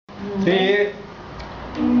See,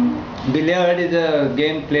 billiard is a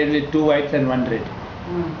game played with 2 whites and 1 red.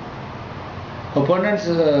 Opponent's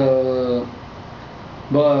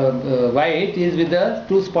white is with the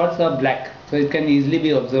 2 spots of black, so it can easily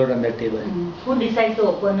be observed on the table. Who decides the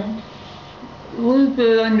opponent? Who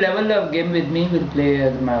is on level of game with me will play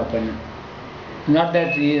as my opponent. Not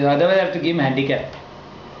that, otherwise I have to give him handicap.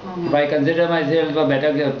 If I consider myself a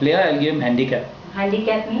better player, I will give him handicap.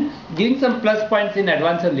 Handicap means? Giving some plus points in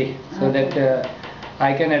advance only, so that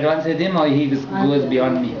I can advance with him or he goes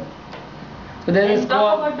beyond me. So there is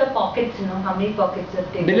talk about the pockets, how many pockets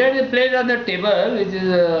of table? Billiard is played on the table, which is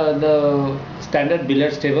the standard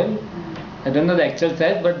billiards table. I don't know the actual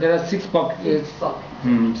size, but there are 6 pockets.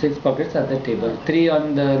 6 pockets at the table. 3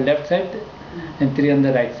 on the left side and 3 on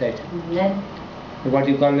the right side. Then? What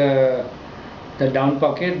you call the down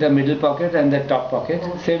pocket, the middle pocket and the top pocket.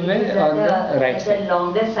 Same way on the right side. The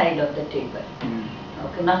longer side of the table.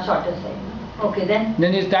 Okay, not shorter side. Okay, then?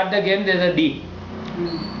 Then you start the game, there is a D.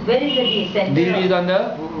 Where is the D? Center? D is on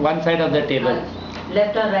the one side of the table.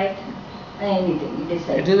 Left or right? Anything, you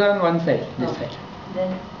decide. It is on one side, this side.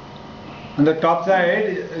 Then? On the top side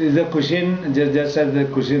is a cushion, just as the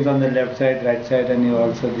cushions on the left side, right side, and you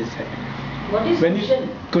also this side. What is cushion?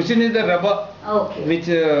 Cushion is the rubber, which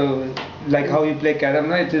like how you play carom,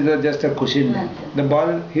 no? It is just a cushion. The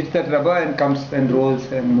ball hits that rubber and comes and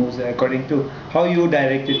rolls and moves according to how you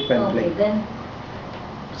direct it when playing. Then?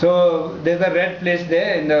 So there is a red place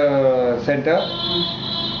there in the center.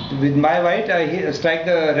 With my white, I strike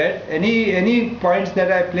the red. Any points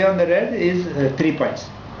that I play on the red is 3 points.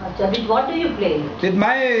 With what do you play? With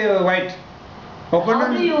my white. Opponent.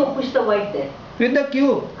 How do you push the white there? With the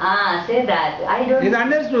cue. Say that. I don't. It's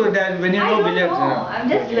understood that when you know billiards. I don't know. I'm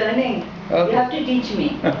just learning. You have to teach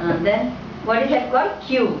me. Then what is that called?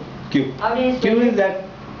 Cue. Cue. How do you say Cue is that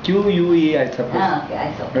QUE, I suppose. Okay,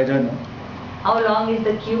 I suppose. I don't know. How long is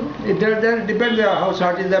the cue? It depends on how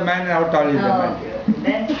short is the man and how tall is the man. Okay.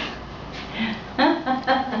 Then.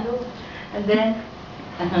 And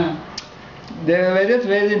then. There are various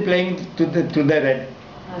ways in playing to the red.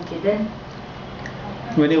 Okay, then.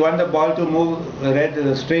 When you want the ball to move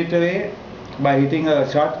red straight away by hitting a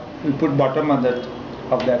shot, you put bottom of that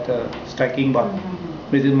striking ball,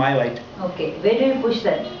 which is my white. Okay, where do you push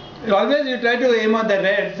that? Always you try to aim at the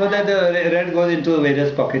red so that the red goes into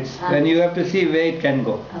various pockets, and you have to see where it can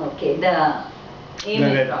go. Okay, the aim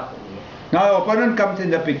is properly. Now opponent comes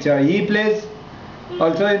in the picture. He plays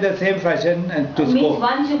also in the same fashion to score. Means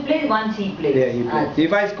once you play, once he plays. Yeah, he plays.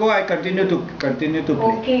 If I score, I continue to play.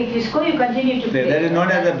 Okay, if you score, you continue to play. That is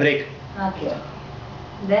known as a break. Okay.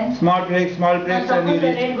 Then? Small breaks, Now suppose the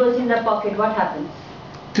red goes in the pocket, what happens?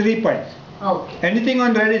 3 points. Okay. Anything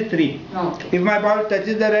on red is 3. Okay. If my ball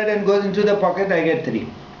touches the red and goes into the pocket, I get 3.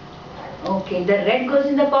 Okay, the red goes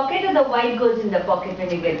in the pocket or the white goes in the pocket when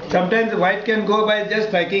you get 3? Sometimes the white can go by just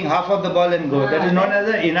striking half of the ball and go. That is known as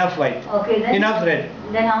a enough white. Okay, then? Enough red.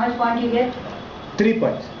 Then how much point you get? 3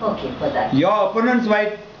 points. Okay, for that. Your opponent's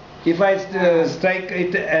white, if I strike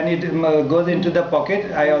it and it goes into the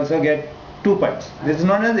pocket, I also get 2 points. This is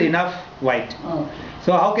known as enough white. Okay.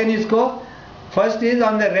 So how can you score? First is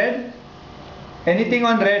on the red. Anything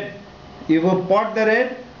on red. If you pot the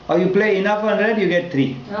red or you play enough on red, you get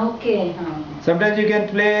 3. Okay. Sometimes you can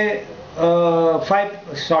play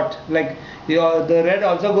 5 shot. Like the red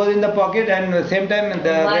also goes in the pocket, and at the same time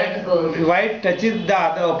the white touches the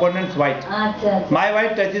other opponent's white. My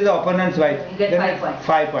white touches the opponent's white. You get 5 points.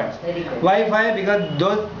 5 points. Very good. Why 5?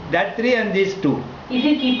 Because that 3 and these 2. If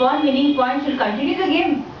you keep on winning points, you'll continue the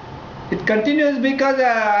game. It continues because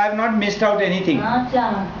I have not missed out anything.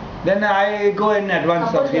 Then I go in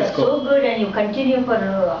advance of his score. So good, and you continue for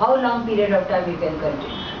how long period of time you can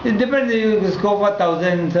continue? It depends. You score for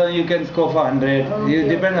 1,000, so you can score for 100. Okay. It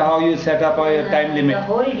depends how you set up your time limit. The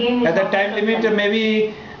whole game is at the time limit,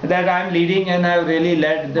 maybe that I am leading and I have really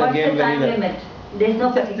led the game very well. What's the time limit? There is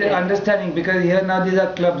no particular understanding, because here now these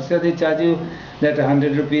are clubs, so they charge you that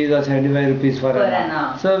 100 rupees or 75 rupees for an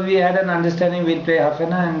hour. So we had an understanding, we'll play half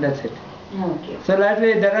an hour and that's it. Okay. So that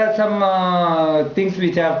way there are some things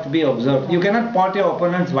which have to be observed. You cannot pot your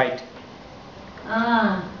opponent's white.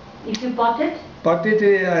 If you pot it? Pot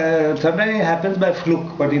it, sometimes it happens by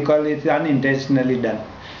fluke, what you call it, unintentionally done.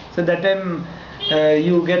 So that time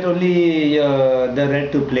you get only the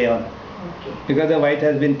red to play on. Okay. Because the white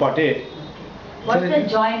has been potted. What's the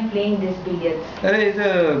joy in playing this billiards? It's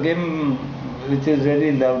a game which is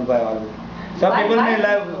very loved by all. Some people may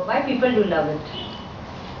love. Why people do love it?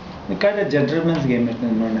 It's kind of gentleman's game, it is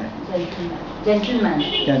known as.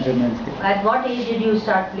 Gentleman's game. At what age did you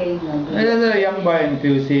start playing? I was a young boy in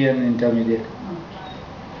PUC and intermediate.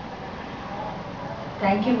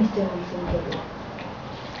 Thank you, Mr. Wilson.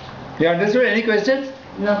 You understood any questions?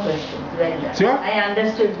 No questions. Well done. Sure? I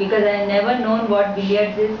understood because I never known what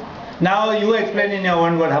billiards is. Now you explain in your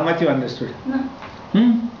own word how much you understood. No.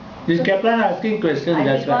 You kept on asking questions, I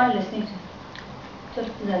that's keep on why. listening. Chalo,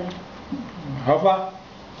 dale. How far?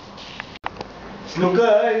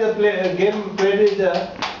 Snooker is a game played with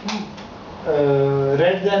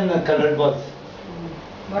reds and colored balls.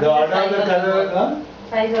 What The is order of the size color, ball?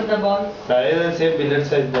 Size of the ball? size is the same billiard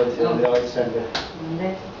size balls, Oh. they are all standard.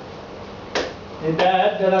 That's In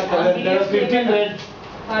that there are colors, there are 15 reds.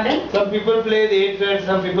 Pardon? Some people play 8 reds,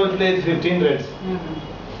 some people play 15 reds.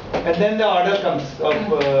 And then the order comes of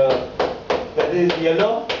that is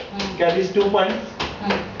yellow carries 2 points,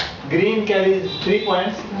 green carries 3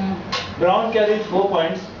 points, brown carries 4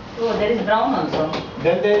 points. Oh, there is brown also.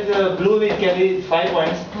 Then there is blue which carries 5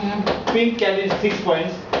 points, pink carries 6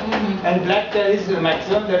 points, and black carries the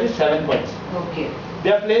maximum, that is 7 points. Okay.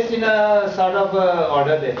 They are placed in a sort of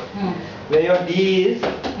order there. Where your D is,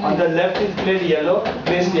 on the left is placed yellow,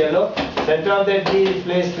 center of that D is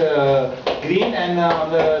placed green, and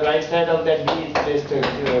on the right side of that D is placed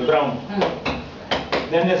brown.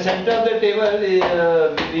 Then the center of the table,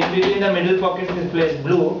 in between the middle pockets is placed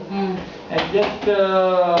blue, and just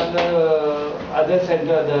on the other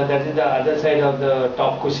center, that is the other side of the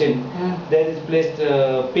top cushion, there is placed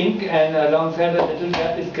pink, and alongside the little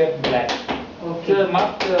gap is kept black. Okay. So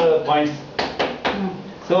marked points.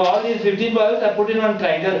 So all these 15 balls are put in one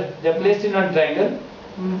triangle. They are placed in one triangle.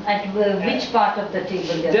 At which part of the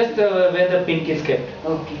table? they are? Just where the pink is kept.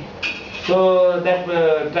 Okay. So that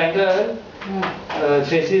triangle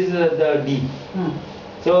faces the D.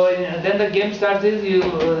 So then the game starts is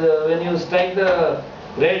when you strike the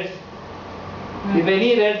reds. If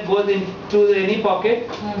any red goes into any pocket,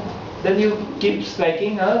 then you keep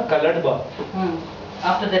striking a colored ball.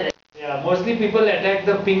 After the red. Yeah, mostly people attack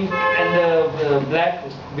the pink and the black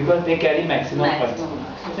because they carry maximum points.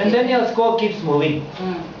 Okay. And then your score keeps moving.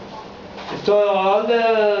 So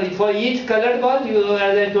for each colored ball,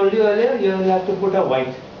 as I told you earlier, you will have to put a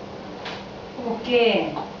white.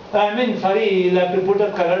 Okay. You'll have to put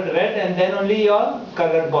a colored red and then only your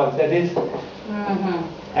colored balls. That is,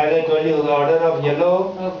 as I told you, the order of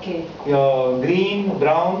yellow, Okay. your green,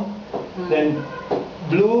 brown, then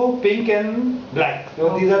blue, pink and black.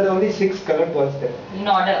 So these are the only 6 colored balls there. In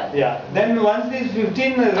order. Yeah. Then once these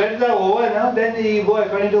 15 reds are over now, then you go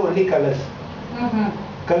according to only colors.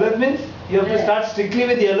 Color means you have to start strictly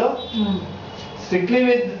with yellow. Strictly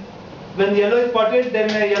with, when yellow is spotted, then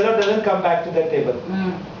yellow doesn't come back to the table.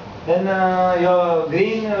 Then your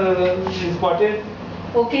green is spotted.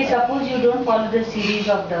 Okay, suppose you don't follow the series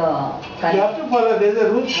of the colors. You have to follow, there is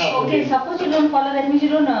a rule. Okay, suppose you don't follow, that means you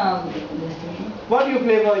don't What you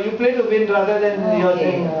play for? You play to win rather than your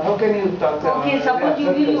thing. How can you talk? Okay, suppose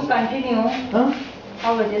you continue. Huh?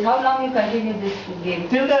 How it is? How long you continue this game?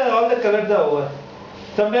 Till all the colors are over.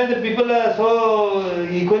 Sometimes the people are so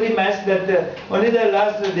equally matched that only the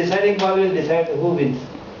last deciding ball will decide who wins.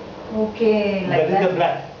 Okay, like That is the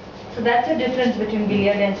black. So that's the difference between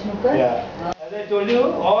billiard and snooker? Yeah. As I told you,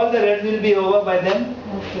 all the reds will be over by then.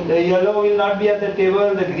 Okay. The yellow will not be at the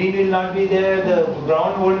table, the green will not be there, the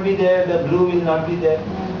brown won't be there, the blue will not be there,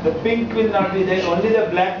 the pink will not be there, only the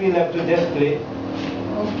black will have to just play.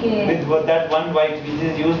 Okay. With that one white which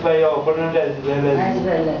is used by your opponent as well as. As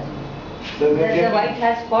well as. So Does the white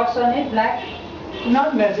has spots on it, black?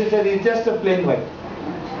 Not necessary, it's just a plain white.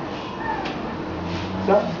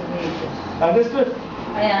 So, understood?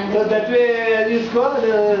 I understand. So that way as you score,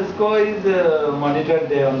 the score is monitored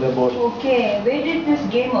there on the board. Okay, where did this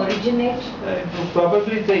game originate?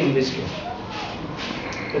 Probably it's an English game.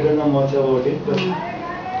 I don't know much about it, but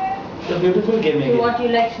it's a beautiful game So again. what you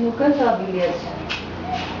like, snookers or billiards?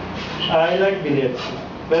 I like billiards.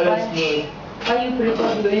 Whereas Why you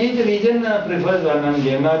prefer billiards? each region prefers one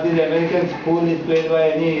game. Now this American school is played by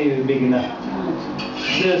any beginner.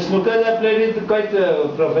 The snookers are played with quite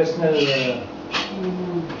professional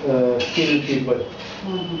skilled people.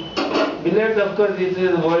 Billiards, of course, is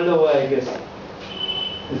world over, I guess.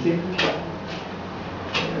 You see?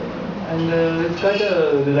 And it's quite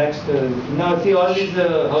a relaxed. Now, see all these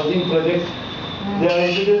housing projects, they are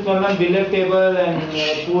introduced one billiard table and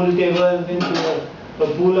pool table, means a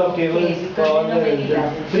pool of tables for all the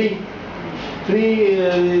free. Free,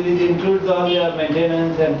 it includes all your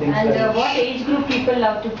maintenance and things like that. And what age group people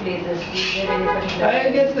love to play this? Is there any particular?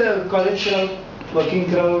 I guess college crowd, working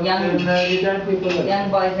crowd, Young- and retired people.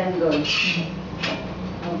 Young boys and girls.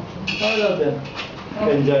 All of them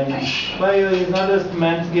can join in. Why it's not a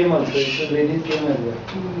man's game also, it's a ladies game as well.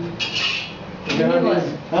 You cannot Universal.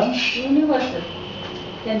 use- Huh? Universal.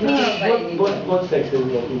 Can be played by anyone. Both sexes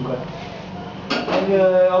are equal. And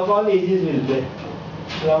of all ages will play,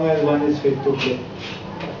 as long as one is fit to play.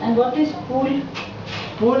 And what is pool?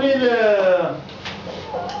 Pool is,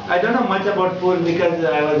 I don't know much about pool because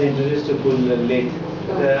I was introduced to pool late.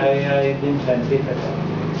 I didn't fancy it at all.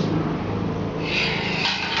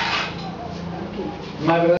 Okay.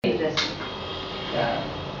 My brother. Interesting.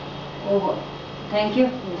 Yeah. Oh, thank you.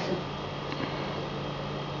 Wilson.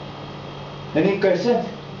 Any questions?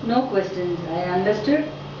 No questions. I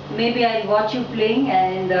understood. Maybe I'll watch you playing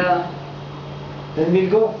and Then we'll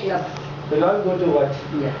go. yeah. We'll all go to watch.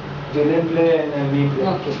 Yeah. Julian play and me play.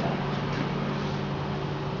 Okay.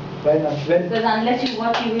 Why not? When? Because unless you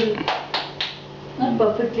watch, you will not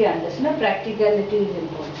perfectly understand. No, practicality is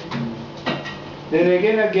important. There is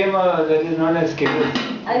again a game that is known as cricket.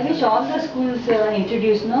 I wish all the schools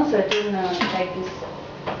introduce certain like this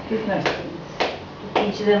fitness things to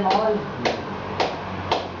teach them all.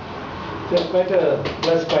 So quite a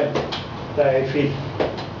plus point that I feel.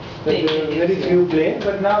 That very few play,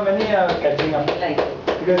 but now many are catching up. Like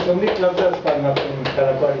Because so many clubs are sprung up in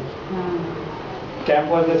Karakwadi. Camp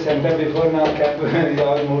was the center before, now camp is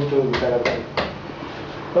all moved to Karakwadi.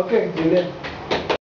 Okay, Julian.